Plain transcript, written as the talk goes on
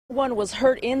One was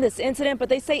hurt in this incident, but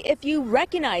they say if you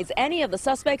recognize any of the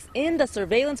suspects in the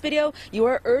surveillance video, you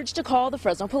are urged to call the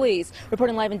Fresno Police.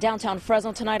 Reporting live in downtown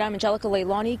Fresno tonight, I'm Angelica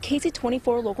Leilani,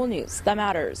 KC24 Local News. That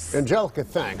matters. Angelica,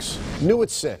 thanks. New at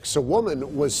 6, a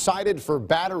woman was cited for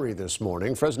battery this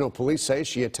morning. Fresno police say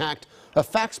she attacked a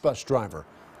FAX bus driver.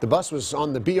 The bus was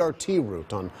on the BRT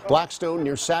route on Blackstone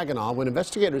near Saginaw when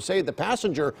investigators say the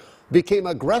passenger became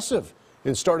aggressive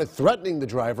and started threatening the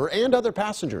driver and other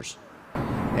passengers.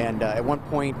 And at one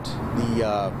point,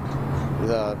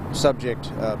 the subject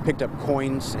picked up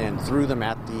coins and threw them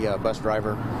at the bus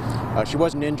driver. She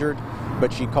wasn't injured,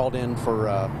 but she called in for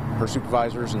her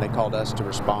supervisors, and they called us to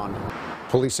respond.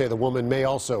 Police say the woman may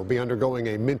also be undergoing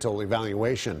a mental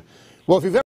evaluation. Well, if you've ever